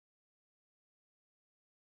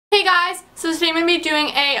So today I'm going to be doing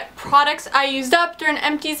a products I used up during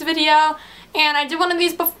Empties video. And I did one of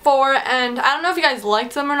these before, and I don't know if you guys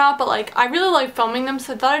liked them or not, but like I really like filming them,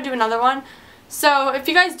 so I thought I'd do another one. So if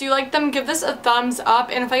you guys do like them, give this a thumbs up,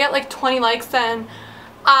 and if I get like 20 likes, then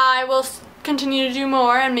I will continue to do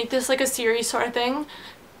more and make this like a series sort of thing,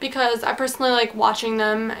 because I personally like watching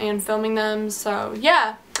them and filming them, so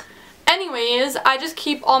yeah. Anyways, I just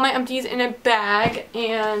keep all my empties in a bag,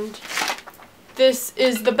 and this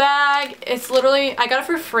is the bag. It's literally, I got it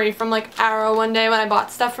for free from like Arrow one day when I bought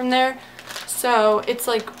stuff from there. So it's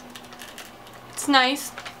like, it's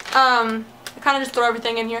nice. I kind of just throw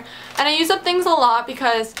everything in here. And I use up things a lot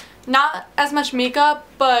because not as much makeup,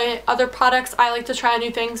 but other products I like to try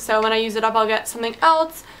new things. So when I use it up, I'll get something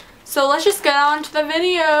else. So let's just get on to the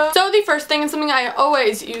video. So the first thing, and something I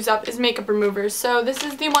always use up, is makeup removers. So this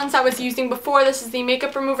is the ones I was using before. This is the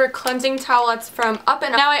makeup remover cleansing towelettes from Up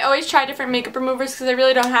and Up. Now I always try different makeup removers because I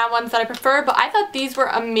really don't have ones that I prefer, but I thought these were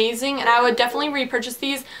amazing, and I would definitely repurchase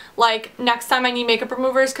these like next time I need makeup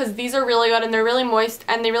removers, because these are really good and they're really moist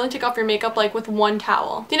and they really take off your makeup like with one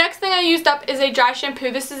towel. The next thing I used up is a dry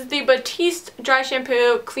shampoo. This is the Batiste dry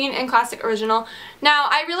shampoo, clean and classic original. Now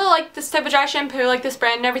I really like this type of dry shampoo, like this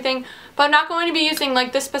brand and everything, but I'm not going to be using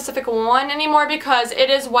like this specific one anymore because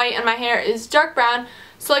it is white and my hair is dark brown.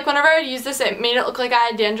 So like whenever I would use this, it made it look like I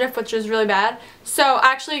had dandruff, which was really bad. So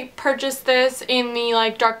I actually purchased this in the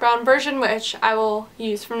like dark brown version, which I will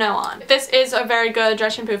use from now on. This is a very good dry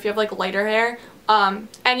shampoo if you have like lighter hair.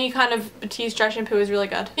 Any kind of Batiste dry shampoo is really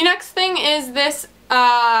good. The next thing is this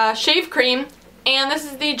shave cream, and this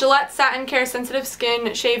is the Gillette Satin Care Sensitive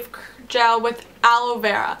Skin Shave Gel with aloe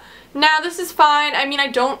vera. Now this is fine. I mean, I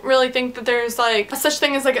don't really think that there's like a such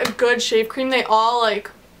thing as like a good shave cream. They all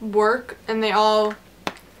like work and they all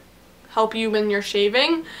help you when you're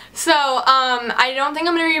shaving. So I don't think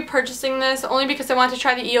I'm going to be repurchasing this, only because I want to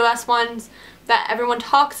try the EOS ones that everyone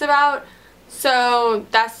talks about. So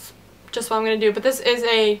that's just what I'm going to do. But this is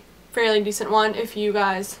a fairly decent one if you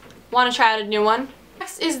guys want to try out a new one.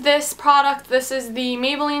 Next is this product. This is the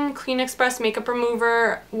Maybelline Clean Express Makeup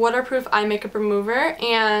Remover Waterproof Eye Makeup Remover,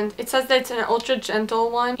 and it says that it's an ultra gentle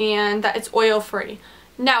one and that it's oil free.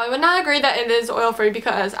 Now I would not agree that it is oil free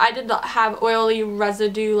because I did have oily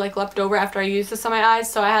residue like left over after I used this on my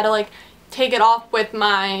eyes, so I had to like take it off with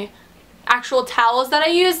my actual towels that I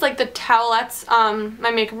used, like the towelettes, my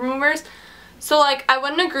makeup removers. So like I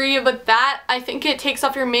wouldn't agree with that. I think it takes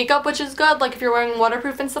off your makeup, which is good, like if you're wearing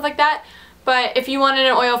waterproof and stuff like that. But if you wanted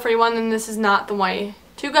an oil-free one, then this is not the way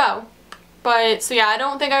to go. But, so yeah, I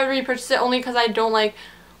don't think I would repurchase it, only because I don't like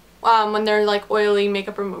when they're like oily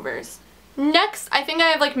makeup removers. Next, I think I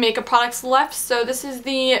have like makeup products left. So this is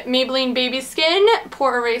the Maybelline Baby Skin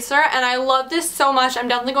Pore Eraser, and I love this so much. I'm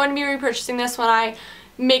definitely going to be repurchasing this when I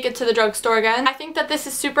make it to the drugstore again. I think that this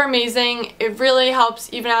is super amazing. It really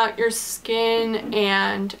helps even out your skin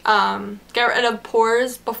and get rid of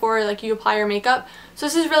pores before like you apply your makeup. So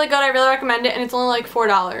this is really good. I really recommend it, and it's only like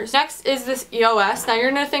 $4. Next is this EOS. Now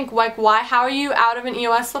you're gonna think like, why? How are you out of an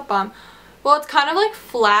EOS lip balm? Well, it's kind of like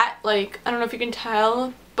flat. Like I don't know if you can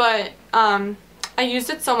tell, but I used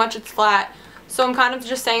it so much it's flat. So I'm kind of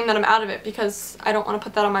just saying that I'm out of it because I don't want to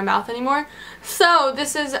put that on my mouth anymore. So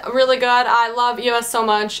this is really good. I love EOS so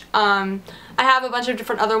much. I have a bunch of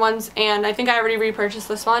different other ones, and I think I already repurchased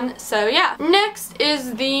this one. So yeah. Next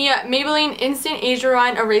is the Maybelline Instant Age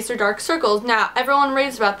Rewind Eraser Dark Circles. Now everyone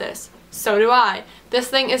raves about this. So do I. This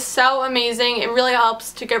thing is so amazing. It really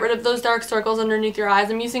helps to get rid of those dark circles underneath your eyes.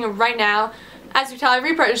 I'm using it right now. As you can tell, I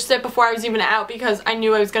repurchased it before I was even out because I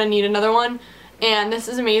knew I was going to need another one. And this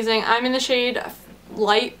is amazing. I'm in the shade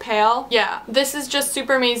Light Pale. Yeah, this is just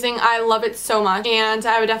super amazing. I love it so much, and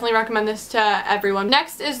I would definitely recommend this to everyone.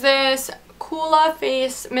 Next is this Coola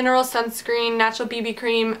Face Mineral Sunscreen Natural BB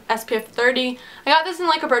Cream SPF 30. I got this in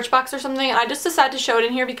like a Birchbox or something, and I just decided to show it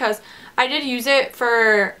in here because I did use it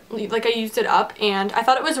for, like I used it up, and I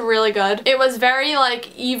thought it was really good. It was very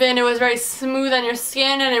like even, it was very smooth on your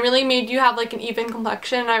skin, and it really made you have like an even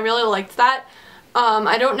complexion, and I really liked that.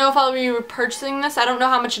 I don't know if I'll be repurchasing this. I don't know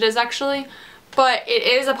how much it is actually, but it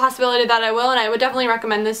is a possibility that I will, and I would definitely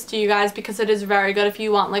recommend this to you guys because it is very good if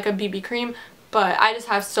you want like a BB cream. But I just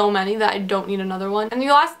have so many that I don't need another one. And the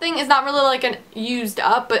last thing is not really like an used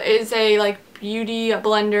up, but is a like beauty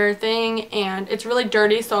blender thing, and it's really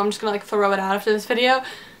dirty, so I'm just gonna like throw it out after this video.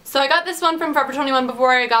 So I got this one from Forever 21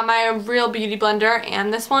 before I got my real beauty blender,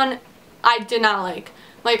 and this one I did not like.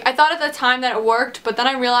 Like I thought at the time that it worked, but then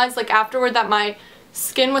I realized like afterward that my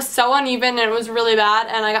skin was so uneven and it was really bad,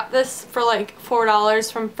 and I got this for like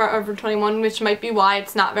 $4 from Forever 21, which might be why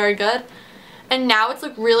it's not very good. And now it's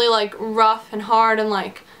like really like rough and hard, and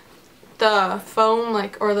like the foam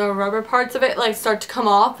or the rubber parts of it start to come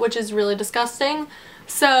off, which is really disgusting.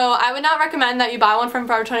 So I would not recommend that you buy one from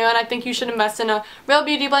Forever 21. I think you should invest in a real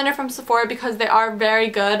beauty blender from Sephora because they are very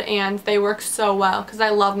good and they work so well because I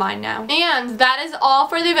love mine now. And that is all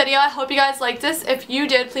for the video. I hope you guys liked this. If you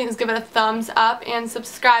did, please give it a thumbs up and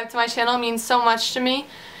subscribe to my channel. It means so much to me.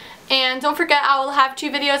 And don't forget, I will have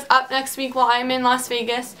 2 videos up next week while I'm in Las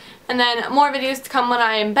Vegas. And then more videos to come when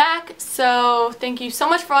I am back. So thank you so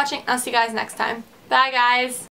much for watching. I'll see you guys next time. Bye guys.